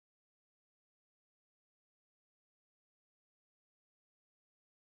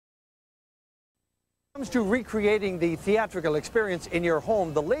When it comes to recreating the theatrical experience in your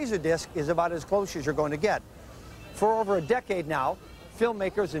home, the Laserdisc is about as close as you're going to get. For over a decade now,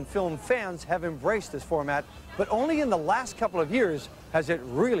 filmmakers and film fans have embraced this format, but only in the last couple of years has it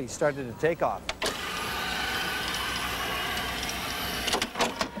really started to take off.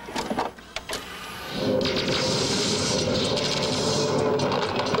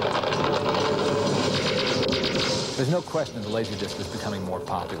 There's no question the Laserdisc is becoming more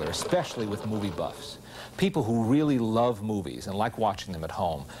popular, especially with movie buffs. People who really love movies and like watching them at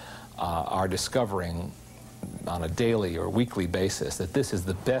home are discovering on a daily or weekly basis that this is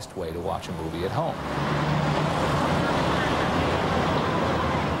the best way to watch a movie at home.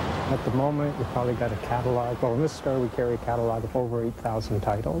 At the moment, we've probably got a catalog. Well, in this store, we carry a catalog of over 8,000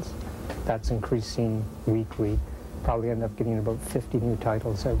 titles. That's increasing weekly. Probably end up getting about 50 new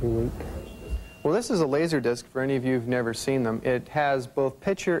titles every week. Well, this is a Laserdisc for any of you who've never seen them. It has both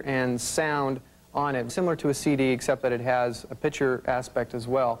picture and sound on it, similar to a CD, except that it has a picture aspect as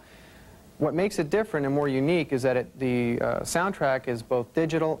well. What makes it different and more unique is that the soundtrack is both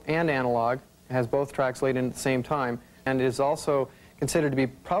digital and analog. It has both tracks laid in at the same time, and it is also considered to be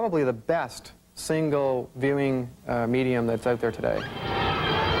probably the best single viewing medium that's out there today.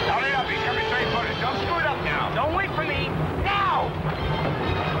 Hurry up, he's coming straight for it. Don't screw it up now. Don't wait for me. Now!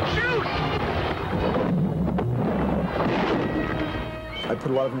 Shoot! I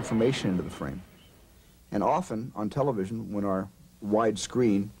put a lot of information into the frame. And often on television, when our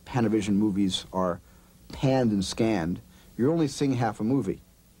widescreen Panavision movies are panned and scanned, you're only seeing half a movie.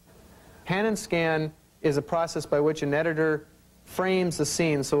 Pan and scan is a process by which an editor frames the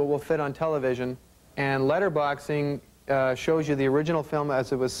scene so it will fit on television, and letterboxing shows you the original film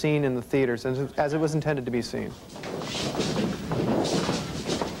as it was seen in the theaters, as it was intended to be seen.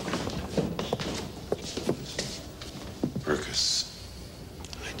 Perkis,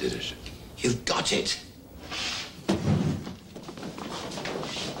 I did it. You've got it.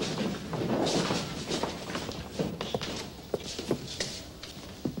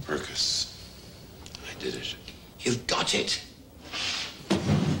 Perkis, I did it. You've got it.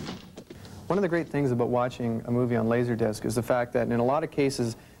 One of the great things about watching a movie on Laserdisc is the fact that in a lot of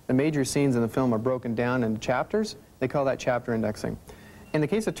cases, the major scenes in the film are broken down into chapters. They call that chapter indexing. In the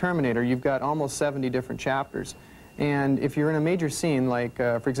case of Terminator, you've got almost 70 different chapters. And if you're in a major scene, like,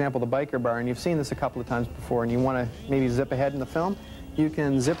 for example, the biker bar, and you've seen this a couple of times before, and you want to maybe zip ahead in the film, you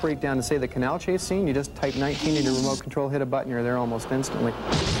can zip right down to, say, the canal chase scene. You just type 19 in your remote control, hit a button, you're there almost instantly.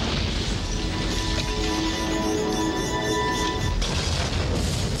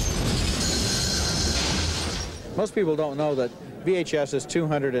 Most people don't know that VHS is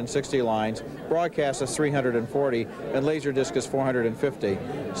 260 lines, broadcast is 340, and Laserdisc is 450,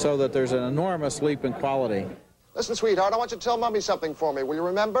 so that there's an enormous leap in quality. Listen, sweetheart, I want you to tell Mommy something for me. Will you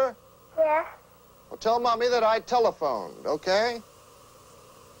remember? Yeah. Well, tell Mommy that I telephoned, okay?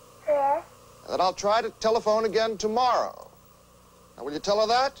 Yeah. And that I'll try to telephone again tomorrow. Now, will you tell her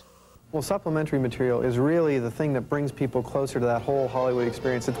that? Well, supplementary material is really the thing that brings people closer to that whole Hollywood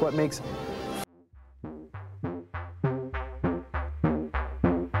experience. It's what makes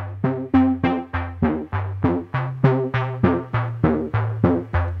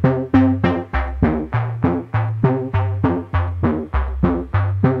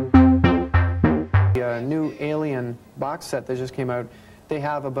new Alien box set that just came out. They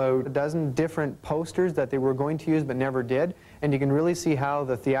have about a dozen different posters that they were going to use but never did, and you can really see how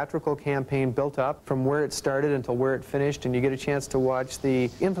the theatrical campaign built up from where it started until where it finished, and you get a chance to watch the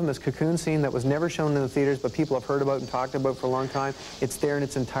infamous cocoon scene that was never shown in the theaters but people have heard about and talked about for a long time. It's there in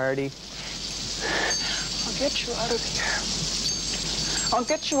its entirety. I'll get you out of here. I'll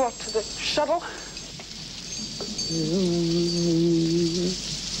get you up to the shuttle.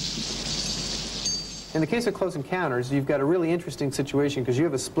 In the case of Close Encounters, you've got a really interesting situation because you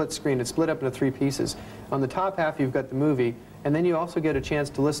have a split screen. It's split up into 3 pieces. On the top half, you've got the movie, and then you also get a chance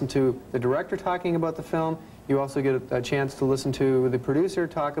to listen to the director talking about the film. You also get a chance to listen to the producer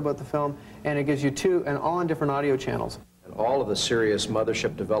talk about the film, and it gives you all on different audio channels. All of the serious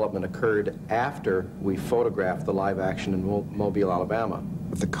mothership development occurred after we photographed the live action in Mobile, Alabama.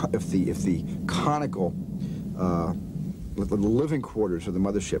 If the conical, the living quarters of the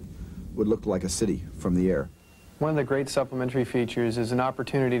mothership would look like a city from the air. One of the great supplementary features is an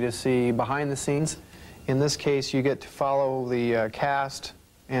opportunity to see behind the scenes. In this case, you get to follow the cast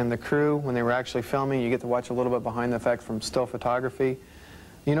and the crew when they were actually filming. You get to watch a little bit behind the effect from still photography.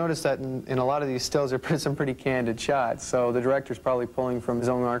 You notice that in a lot of these stills, there are some pretty candid shots, so the director's probably pulling from his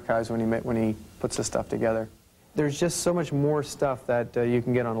own archives when he puts this stuff together. There's just so much more stuff that you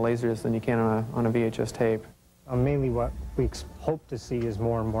can get on a Laserdisc than you can on a VHS tape. Mainly what we hope to see is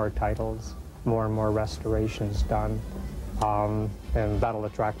more and more titles. more and more restorations done, and that'll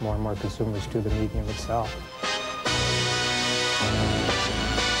attract more and more consumers to the medium itself.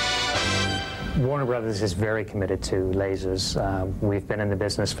 Warner Brothers is very committed to lasers. We've been in the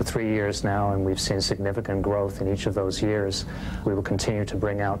business for 3 years now, and we've seen significant growth in each of those years. We will continue to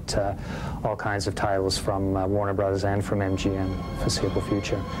bring out all kinds of titles from Warner Brothers and from MGM for the foreseeable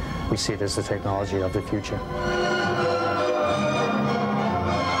future. We see it as the technology of the future.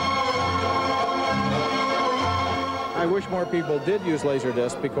 I wish more people did use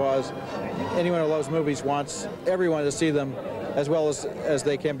Laserdisc, because anyone who loves movies wants everyone to see them as well as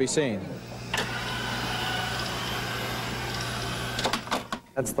they can be seen.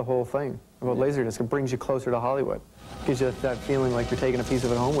 That's the whole thing about Laserdisc. It brings you closer to Hollywood. Gives you that feeling like you're taking a piece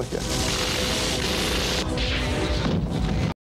of it home with you.